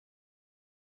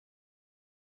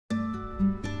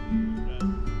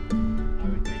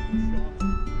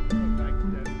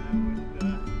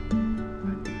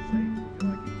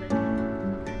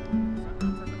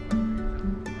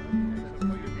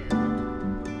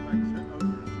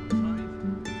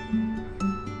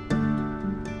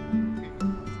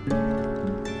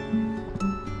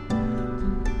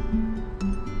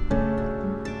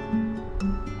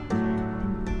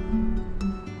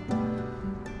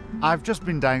I've just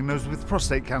been diagnosed with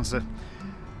prostate cancer,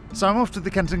 so I'm off to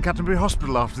the Kent and Canterbury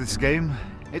Hospital after this game.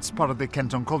 It's part of the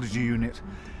Kent Oncology unit.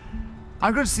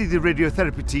 I'm going to see the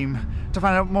radiotherapy team to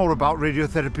find out more about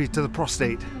radiotherapy to the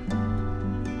prostate.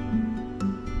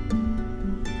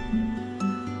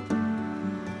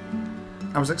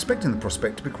 I was expecting the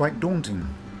prospect to be quite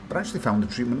daunting, but actually found the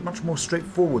treatment much more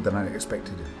straightforward than I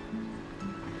expected.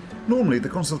 Normally, the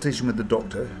consultation with the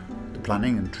doctor, the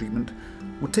planning and treatment,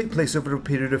 would take place over a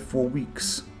period of 4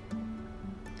 weeks.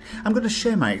 I'm going to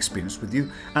share my experience with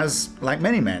you, as, like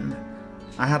many men,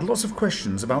 I had lots of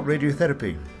questions about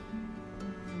radiotherapy.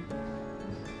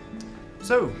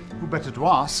 So, who better to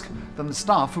ask than the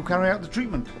staff who carry out the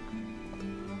treatment?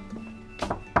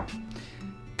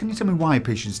 Can you tell me why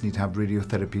patients need to have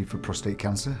radiotherapy for prostate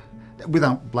cancer,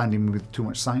 without blinding me with too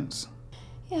much science?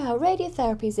 Yeah,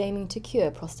 radiotherapy is aiming to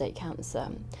cure prostate cancer.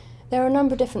 There are a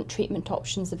number of different treatment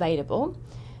options available.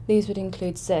 These would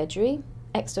include surgery,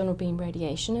 external beam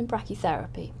radiation and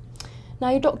brachytherapy.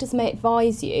 Now, your doctors may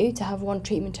advise you to have one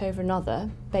treatment over another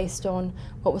based on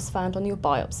what was found on your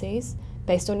biopsies,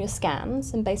 based on your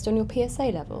scans and based on your PSA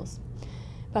levels.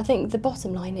 But I think the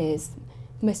bottom line is,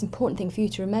 the most important thing for you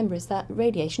to remember is that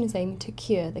radiation is aiming to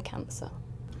cure the cancer.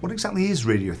 What exactly is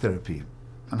radiotherapy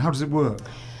and how does it work?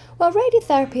 Well,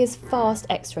 radiotherapy is fast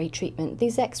X-ray treatment.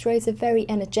 These X-rays are very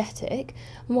energetic,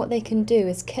 and what they can do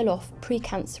is kill off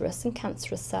precancerous and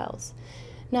cancerous cells.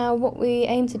 Now, what we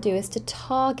aim to do is to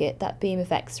target that beam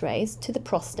of X-rays to the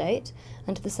prostate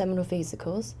and to the seminal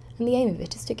vesicles, and the aim of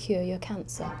it is to cure your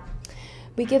cancer.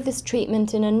 We give this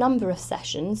treatment in a number of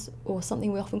sessions, or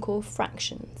something we often call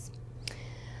fractions.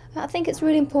 I think it's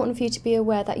really important for you to be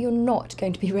aware that you're not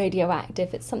going to be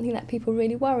radioactive. It's something that people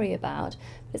really worry about.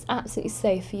 It's absolutely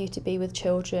safe for you to be with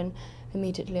children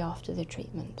immediately after the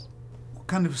treatment. What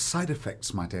kind of side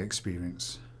effects might I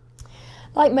experience?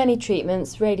 Like many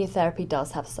treatments, radiotherapy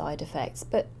does have side effects,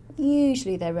 but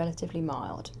usually they're relatively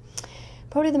mild.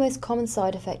 Probably the most common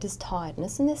side effect is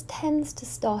tiredness, and this tends to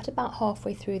start about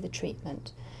halfway through the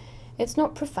treatment. It's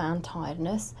not profound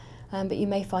tiredness, but you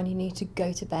may find you need to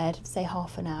go to bed, say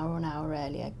half an hour or an hour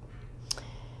earlier.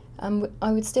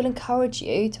 I would still encourage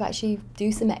you to actually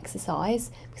do some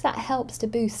exercise, because that helps to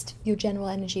boost your general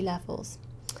energy levels.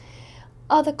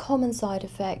 Other common side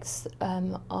effects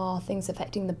are things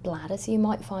affecting the bladder, so you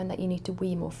might find that you need to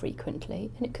wee more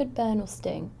frequently, and it could burn or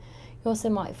sting. You also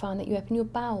might find that you open your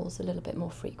bowels a little bit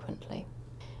more frequently.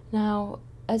 Now,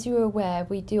 as you're aware,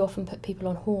 we do often put people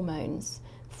on hormones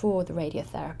for the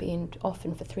radiotherapy, and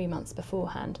often for 3 months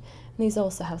beforehand. And these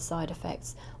also have side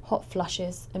effects. Hot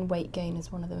flushes and weight gain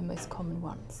is one of the most common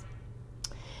ones.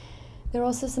 There are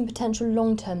also some potential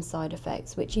long-term side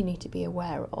effects which you need to be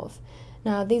aware of.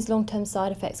 Now, these long-term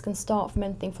side effects can start from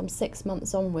anything from 6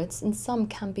 months onwards, and some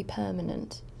can be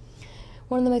permanent.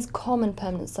 One of the most common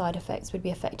permanent side effects would be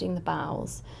affecting the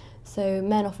bowels. So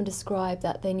men often describe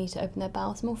that they need to open their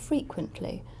bowels more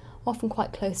frequently, often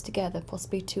quite close together,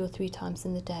 possibly 2 or 3 times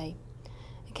in the day.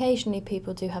 Occasionally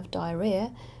people do have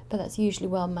diarrhoea, but that's usually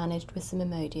well managed with some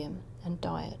Imodium and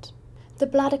diet. The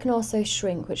bladder can also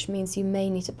shrink, which means you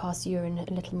may need to pass urine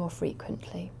a little more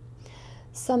frequently.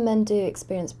 Some men do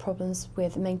experience problems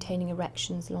with maintaining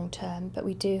erections long term, but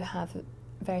we do have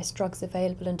various drugs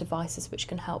available and devices which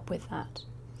can help with that.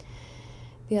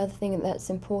 The other thing that's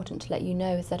important to let you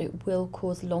know is that it will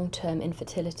cause long-term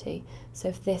infertility. So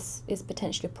if this is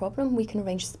potentially a problem, we can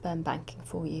arrange sperm banking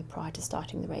for you prior to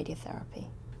starting the radiotherapy.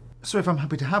 So if I'm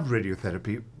happy to have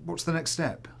radiotherapy, what's the next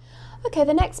step? Okay,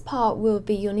 the next part will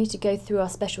be you'll need to go through our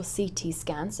special CT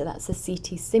scan, so that's a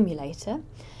CT simulator,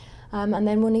 and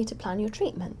then we'll need to plan your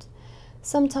treatment.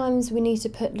 Sometimes we need to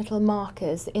put little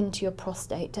markers into your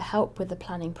prostate to help with the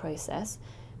planning process,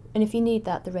 and if you need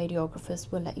that, the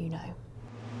radiographers will let you know.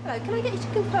 Hello, can I get you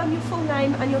to confirm your full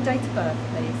name and your date of birth,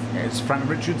 please? It's Frank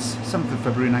Richards, 7th of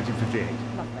February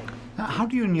 1958. Lovely. Now, how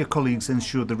do you and your colleagues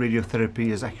ensure the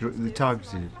radiotherapy is accurately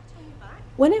targeted?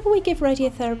 Whenever we give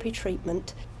radiotherapy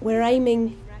treatment, we're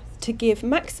aiming to give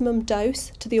maximum dose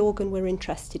to the organ we're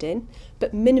interested in,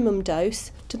 but minimum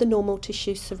dose to the normal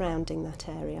tissue surrounding that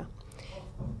area.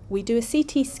 We do a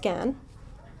CT scan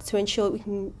to ensure that we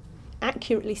can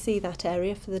accurately see that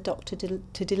area for the doctor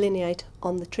to delineate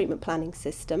on the treatment planning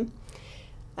system.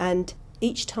 And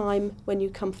each time when you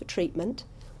come for treatment,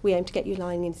 we aim to get you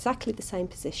lying in exactly the same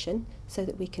position so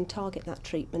that we can target that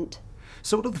treatment.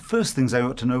 So what are the first things I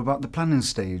ought to know about the planning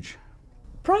stage?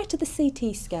 Prior to the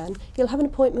CT scan, you'll have an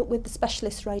appointment with the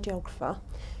specialist radiographer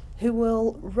who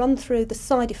will run through the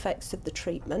side effects of the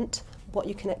treatment, what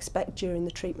you can expect during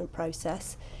the treatment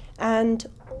process, and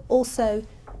also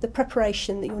the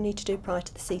preparation that you'll need to do prior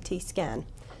to the CT scan.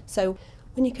 So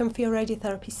When you come for your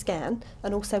radiotherapy scan,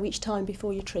 and also each time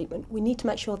before your treatment, we need to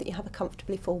make sure that you have a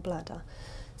comfortably full bladder.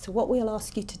 So what we'll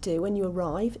ask you to do when you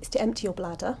arrive is to empty your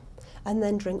bladder and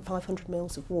then drink 500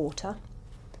 ml of water.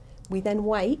 We then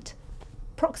wait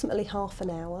approximately half an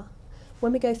hour.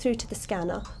 When we go through to the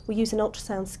scanner, we use an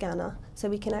ultrasound scanner so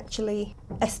we can actually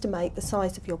estimate the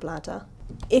size of your bladder.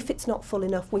 If it's not full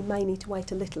enough, we may need to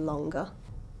wait a little longer.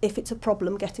 If it's a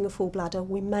problem getting a full bladder,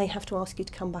 we may have to ask you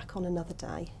to come back on another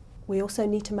day. We also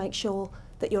need to make sure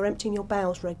that you're emptying your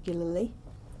bowels regularly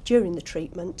during the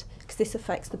treatment, because this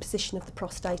affects the position of the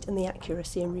prostate and the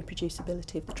accuracy and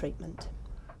reproducibility of the treatment.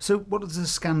 So what does a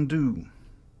scan do?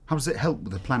 How does it help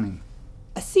with the planning?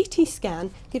 A CT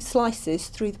scan gives slices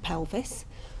through the pelvis.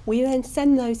 We then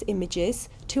send those images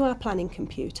to our planning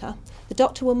computer. The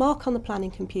doctor will mark on the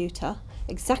planning computer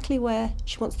exactly where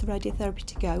she wants the radiotherapy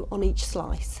to go on each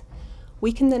slice.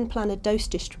 We can then plan a dose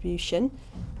distribution.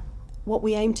 What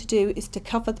we aim to do is to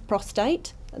cover the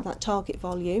prostate at that target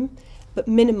volume, but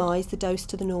minimise the dose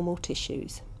to the normal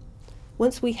tissues.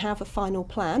 Once we have a final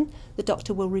plan, the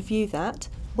doctor will review that.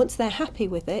 Once they're happy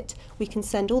with it, we can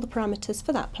send all the parameters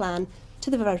for that plan to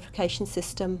the verification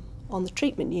system on the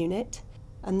treatment unit,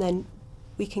 and then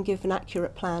we can give an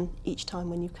accurate plan each time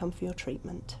when you come for your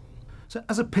treatment. So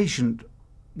as a patient,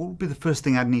 what would be the first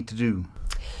thing I'd need to do?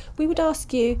 We would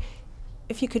ask you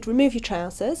if you could remove your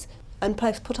trousers and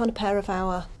put on a pair of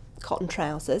our cotton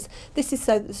trousers. This is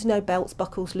so that there's no belts,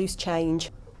 buckles, loose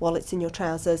change while it's in your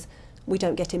trousers. We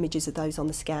don't get images of those on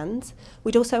the scans.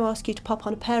 We'd also ask you to pop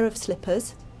on a pair of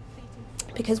slippers,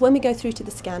 because when we go through to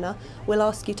the scanner, we'll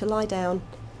ask you to lie down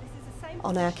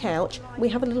on our couch. We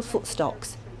have a little foot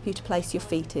stocks for you to place your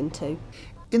feet into.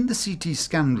 In the CT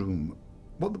scan room,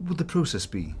 what would the process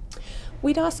be?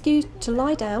 We'd ask you to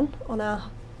lie down on our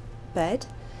bed.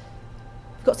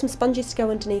 We've got some sponges to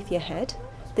go underneath your head.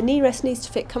 The knee rest needs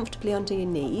to fit comfortably under your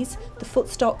knees. The foot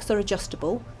stocks are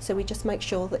adjustable, so we just make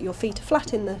sure that your feet are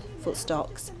flat in the foot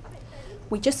stocks.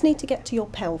 We just need to get to your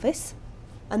pelvis,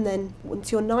 and then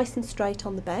once you're nice and straight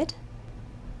on the bed,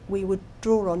 we would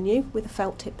draw on you with a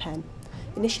felt tip pen.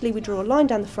 Initially we draw a line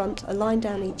down the front, a line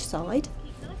down each side.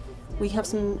 We have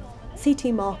some CT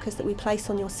markers that we place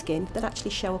on your skin that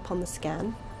actually show up on the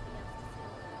scan.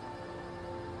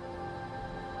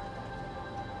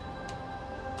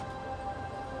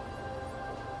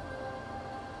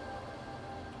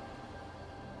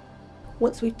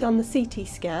 Once we've done the CT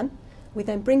scan, we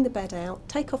then bring the bed out,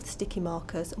 take off the sticky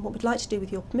markers, and what we'd like to do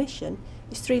with your permission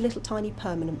is 3 little tiny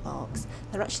permanent marks.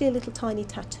 They're actually a little tiny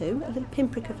tattoo, a little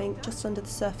pinprick of ink just under the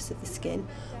surface of the skin,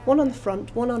 one on the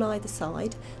front, one on either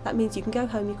side. That means you can go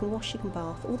home, you can wash, you can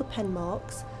bath. All the pen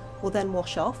marks will then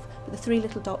wash off, but the 3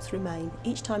 little dots remain.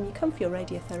 Each time you come for your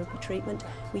radiotherapy treatment,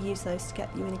 we use those to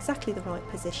get you in exactly the right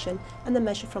position and then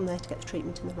measure from there to get the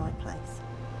treatment in the right place.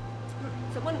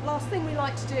 So one last thing we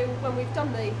like to do when we've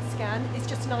done the scan is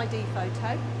just an ID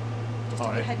photo, just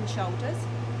of your head and shoulders,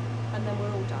 and then we're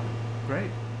all done.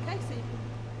 Great. Okay, so you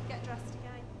can get dressed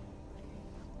again.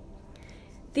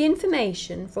 The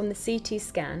information from the CT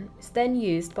scan is then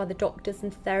used by the doctors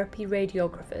and therapy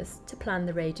radiographers to plan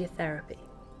the radiotherapy.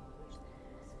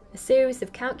 A series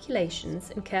of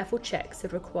calculations and careful checks are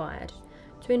required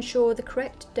to ensure the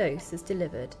correct dose is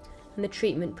delivered and the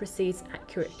treatment proceeds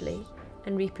accurately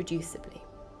and reproducibly.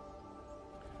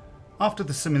 After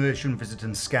the simulation visit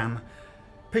and scan,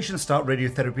 patients start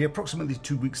radiotherapy approximately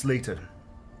 2 weeks later.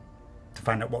 To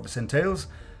find out what this entails,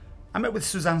 I met with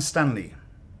Suzanne Stanley,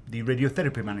 the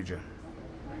radiotherapy manager.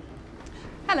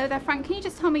 Hello there, Frank. Can you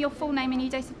just tell me your full name and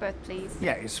your date of birth, please?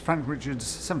 Yeah, it's Frank Richards,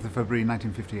 7th of February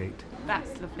 1958.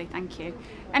 That's lovely, thank you.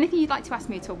 Anything you'd like to ask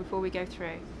me at all before we go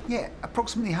through? Yeah,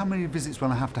 approximately how many visits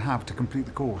will I have to complete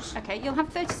the course? Okay, you'll have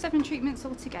 37 treatments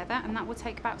altogether, and that will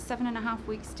take about 7.5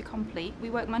 weeks to complete. We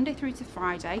work Monday through to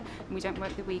Friday, and we don't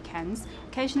work the weekends.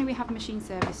 Occasionally we have machine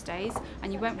service days,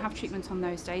 and you won't have treatment on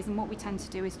those days, and what we tend to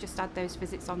do is just add those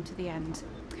visits on to the end.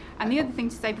 And the other thing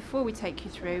to say before we take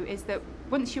you through is that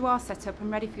once you are set up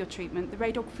and ready for your treatment, the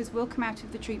radiographers will come out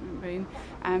of the treatment room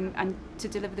and to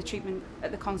deliver the treatment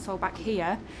at the console back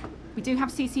here. We do have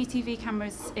CCTV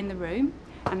cameras in the room,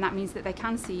 and that means that they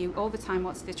can see you all the time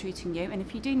whilst they're treating you, and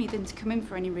if you do need them to come in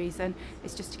for any reason,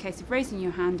 it's just a case of raising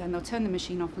your hand and they'll turn the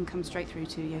machine off and come straight through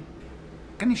to you.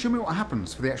 Can you show me what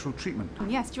happens for the actual treatment?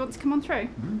 Yes, do you want to come on through?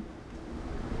 Mm-hmm.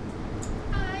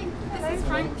 Hi, this is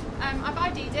Frank. I've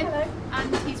ID'd him. Hello.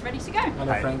 And he's ready to go.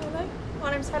 Hello, Frank. Hello.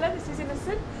 My name's Helen, this is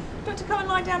Innocent. Doctor, come and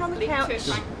lie down on the couch. To it,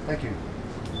 Frank. Thank you.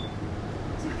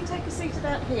 So if you take a seat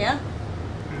about here,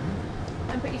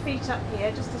 and put your feet up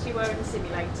here, just as you were in the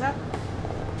simulator.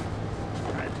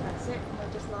 Right. That's it, and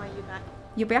I'll just lie you back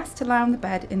You'll be asked to lie on the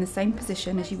bed in the same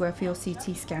position as you were for your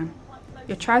CT scan.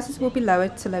 Your trousers will be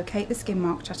lowered to locate the skin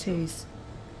mark tattoos.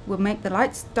 We'll make the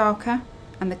lights darker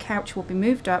and the couch will be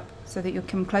moved up so that you'll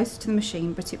come closer to the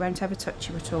machine, but it won't ever touch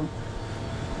you at all.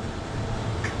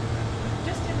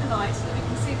 Just in the light so that we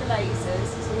can see the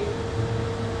lasers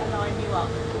to align you up.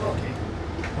 Okay.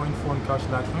 Point phone couch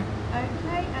lateral.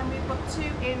 Okay, and we've got 2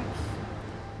 in.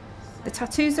 The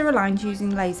tattoos are aligned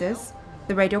using lasers.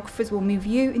 The radiographers will move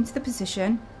you into the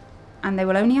position and they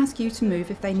will only ask you to move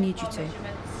if they need you to.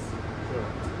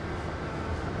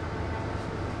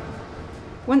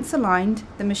 Once aligned,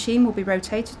 the machine will be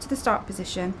rotated to the start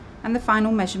position and the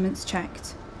final measurements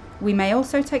checked. We may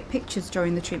also take pictures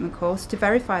during the treatment course to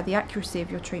verify the accuracy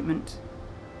of your treatment.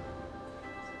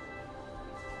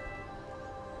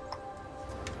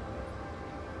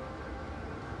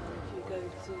 If you go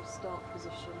to start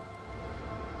position.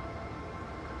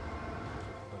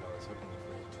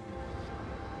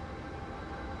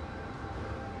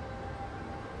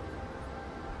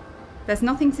 There's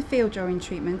nothing to feel during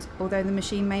treatment, although the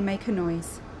machine may make a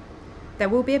noise. There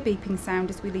will be a beeping sound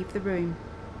as we leave the room.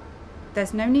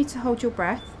 There's no need to hold your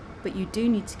breath, but you do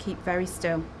need to keep very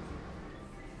still.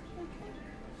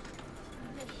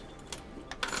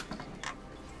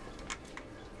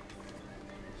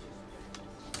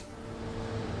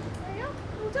 There you are.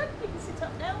 All done. You can sit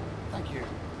up now. Thank you.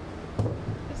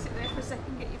 Just sit there for a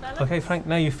second, get your balance. Okay, Frank,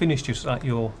 now you've finished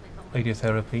your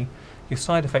radiotherapy, your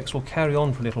side effects will carry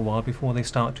on for a little while before they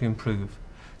start to improve.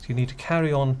 So you need to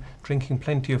carry on drinking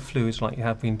plenty of fluids like you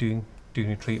have been doing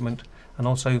your treatment, and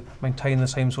also maintain the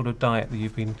same sort of diet that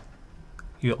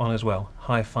you're on as well,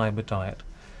 high fibre diet.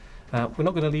 We're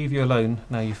not going to leave you alone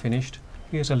now you've finished.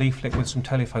 Here's a leaflet with some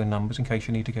telephone numbers in case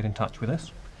you need to get in touch with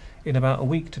us. In about a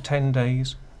week to 10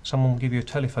 days, someone will give you a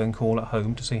telephone call at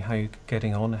home to see how you're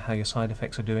getting on, how your side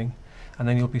effects are doing, and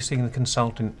then you'll be seeing the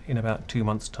consultant in about 2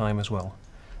 months' time as well.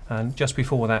 And just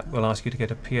before that, we'll ask you to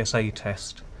get a PSA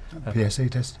test. PSA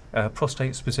test?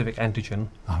 Prostate-specific antigen.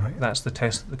 All right. That's the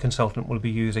test that the consultant will be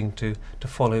using to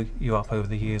follow you up over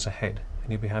the years ahead.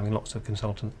 And you'll be having lots of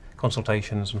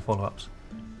consultations and follow-ups.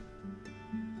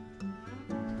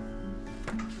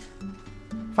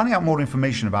 Finding out more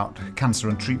information about cancer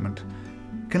and treatment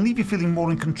can leave you feeling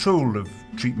more in control of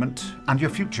treatment and your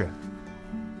future.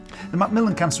 The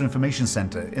Macmillan Cancer Information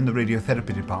Centre in the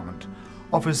Radiotherapy Department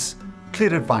offers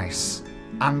clear advice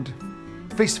and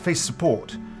face-to-face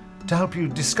support to help you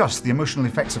discuss the emotional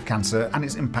effects of cancer and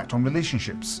its impact on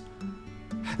relationships.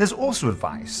 There's also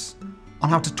advice on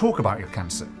how to talk about your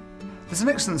cancer. There's an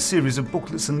excellent series of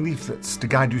booklets and leaflets to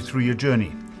guide you through your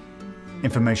journey.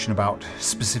 Information about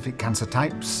specific cancer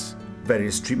types,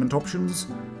 various treatment options,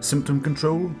 symptom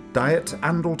control, diet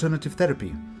and alternative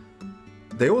therapy.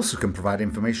 They also can provide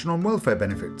information on welfare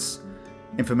benefits,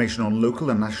 information on local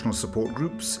and national support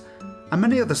groups, and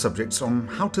many other subjects on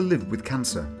how to live with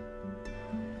cancer.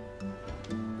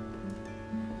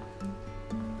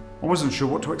 I wasn't sure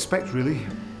what to expect, really.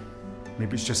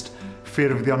 Maybe it's just fear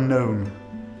of the unknown.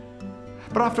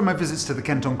 But after my visits to the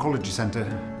Kent Oncology Centre,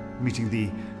 meeting the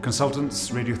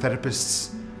consultants,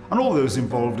 radiotherapists, and all those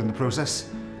involved in the process,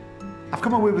 I've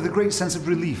come away with a great sense of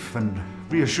relief and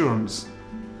reassurance.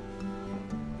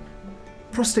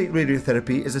 Prostate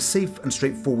radiotherapy is a safe and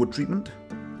straightforward treatment,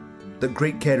 that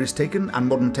great care is taken and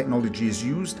modern technology is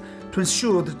used to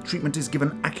ensure that treatment is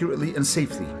given accurately and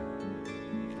safely,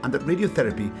 and that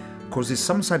radiotherapy causes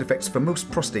some side effects for most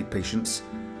prostate patients,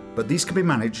 but these can be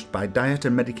managed by diet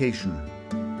and medication.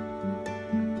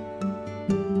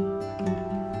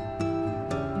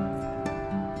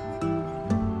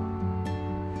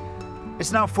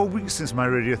 It's now 4 weeks since my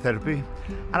radiotherapy,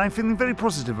 and I'm feeling very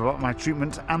positive about my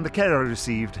treatment and the care I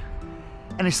received.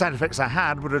 Any side effects I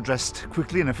had were addressed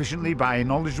quickly and efficiently by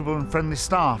knowledgeable and friendly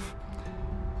staff.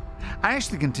 I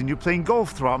actually continued playing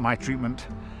golf throughout my treatment,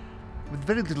 with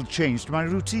very little change to my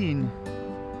routine.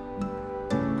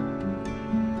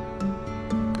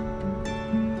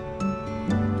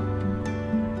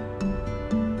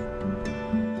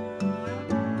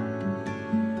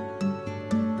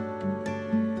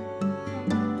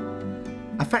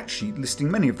 A fact sheet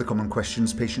listing many of the common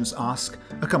questions patients ask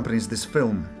accompanies this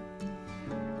film.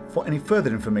 For any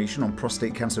further information on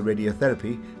prostate cancer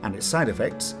radiotherapy and its side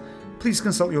effects, please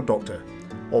consult your doctor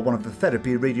or one of the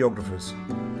therapy radiographers.